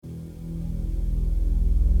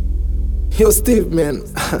Yo, Steve, man.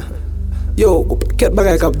 Yo, ket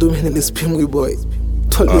bagay kap domine l'esprit mwen boy.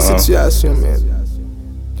 Tol de situation, man.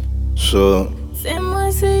 So,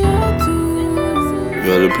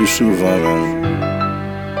 yo, le plus souvent, man,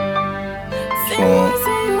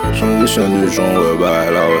 son question de gens, bah,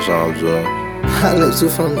 là, ensemble, I love you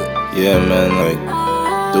for me. yeah, man, like,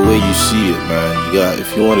 the way you see it, man,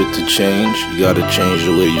 if you want it to change, you gotta change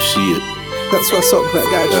the way you see it. That's what's up, man.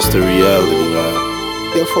 That's the reality, man.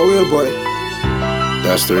 Yeah, for real, boy.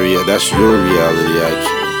 That's your reality,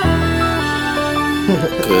 actually.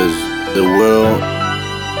 Because the world,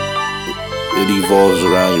 it evolves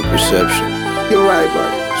around your perception. You're right,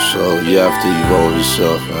 boy. So you have to evolve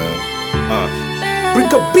yourself, man.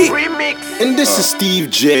 Bring a beat. And this is Steve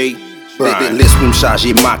J. L'esprit me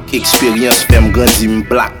charge mak, expérience fait me grandi, me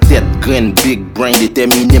black tête, grain, big brain,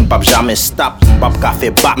 déterminé, m'pap jamais stop, m'pap ka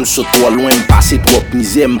fait bat, m'saute trop loin, m'passe trop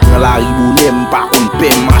misère, m'prend la riboune, m'pa kon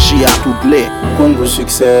paix, marcher à tout lait. M'kon gros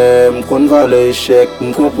succès, m'kon valeur échec,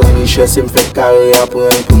 m'komprend richesse, m'fait carré apprendre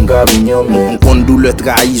pour m'gagner, m'kon douleur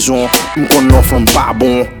trahison, m'kon enfant pas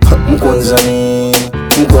bon, m'kon zami,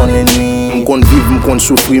 m'kon ennemi. M'kon vive, m'kon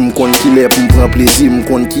souffrir, m'kon qui l'est pour m'prendre plaisir,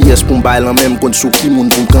 m'kon qui est pour m'bailler la même, m'kon sou qui moun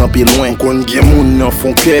pour m'camper loin, m'kon gen moun nan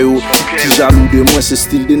fon cœur yo, ti jaloux de moi, c'est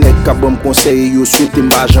style de nèg ka bon conseil yo, souhaite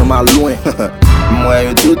m'ba jamais loin. Moi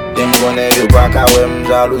yo tout, m'konne yo pa ka wè,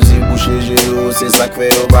 m'jalousie bouché yo, c'est ça que fait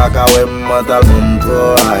yo pa ka wè, mental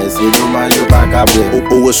trop high, c'est dommage yo pa ka brè.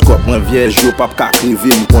 Horoscope moi vierge yo pa ka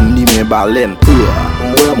criver, m'kon ni men baleine.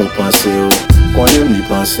 Ouais mon pensée yo, qu'on aime li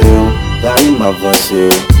penser yo, rayiw m'avanse yo,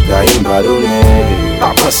 rayiw padone.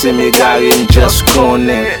 Pas penser m'égarer, just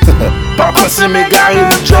connaît. Pas penser m'égarer,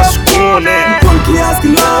 just connaît. M'kon ki ask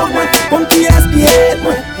love, mwen. M'kon ki ask hate,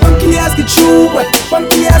 mwen. M'kon ki ask true, mwen. M'kon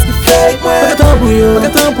ki ask fake, mwen. Pas temps pour yo, pas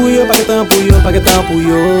temps pour yo, pas temps pour yo, pas temps pour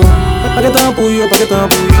yo. Pas temps pour yo, pas temps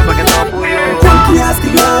pour yo, pas temps pour yo. M'kon ki ask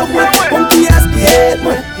love, mwen. M'kon ki ask hate,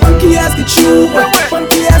 mwen. M'kon ki ask true, mwen. M'kon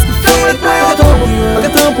ki ask fake, mwen. Pas temps pour yo, pas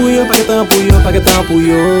temps pour yo, pas temps pour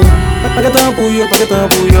yo. Pas temps pour yo, pas temps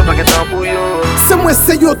pour yo, pas temps pour yo. C'est moi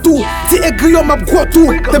c'est yo tout, ti aigri yo m'a gros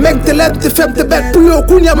tout. Te mecs te lèvres, te faibles, te bêtes pour yo,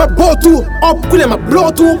 kounya m'a beau tout. Hop, kounya m'a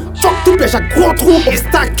blow tout. Fuck tout, pêche à gros trou.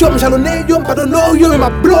 Obstacle yo, m'jalonné yo, m'padone yo, m'a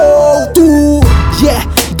blow tout. Yeah,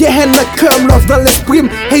 gehen le cœur, love dans l'esprit.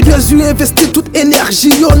 Hey, deux yeux investi toute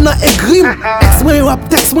énergie yo nan egrim. Ex-moi yo,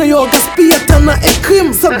 texte-moi yo, gaspille tant nan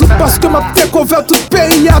écrim. Sans doute parce que m'a fait couvert tout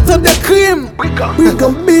pays à tant de crimes.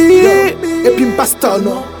 Brigan et puis m'passe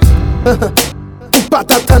non. Ou pas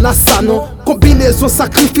t'attendre à ça non. Combinaison,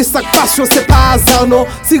 sacrifice, passion, c'est pas hasard non.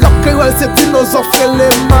 Si rap créole c'est dinosaure, fait les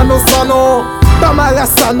manos ça non. Pas mal à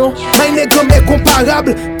ça non. My nègre mais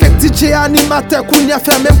comparable. Fait DJ animateur qu'on y a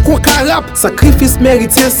fait même qu'on carap. Sacrifice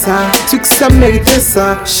mérité ça, succès mérité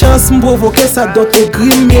ça. Chance m'provoquer ça, d'autres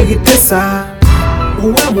aigris mérité ça.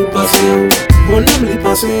 Ouais mon pensée, mon âme les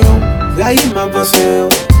pensées. Rayiw m'avance,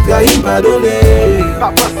 rayiw padone.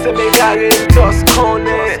 Pas penser m'égarer, just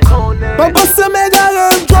connaît. Pas penser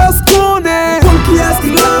m'égarer, just connaît. M'kon ki ask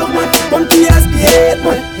love, mwen. M'kon ki ask hate,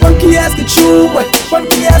 mwen. M'kon ki ask true, mwen. M'kon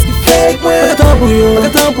ki ask fake, mwen. Pas temps pour yo, pas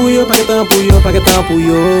temps pour yo, pas temps pour yo, pas temps pour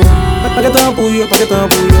yo. Pas temps pour yo, pas temps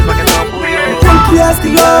pour yo, pas temps pour yo. M'kon ki ask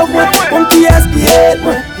love, mwen. M'kon ki ask hate,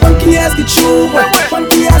 mwen. M'kon ki ask true, mwen. M'kon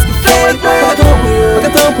ki ask fake, mwen. Pas temps pour yo,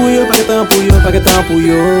 pas temps pour yo, pas temps pour yo, pas temps pour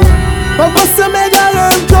yo. Pas penser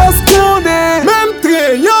m'égarer, just connaît. Même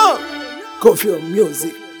très yo. Confirm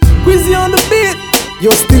music. Quizy on the beat.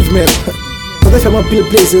 Yo Steve man. Ça te fait mon pile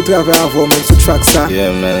plaisir de travailler avec vous, man, sur track ça.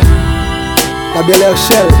 Yeah, man. La belle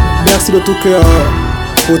Erchelle, merci de tout cœur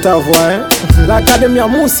pour ta voix, hein. L'Académie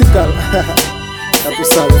musicale. C'est pour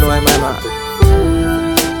ça, nous, man.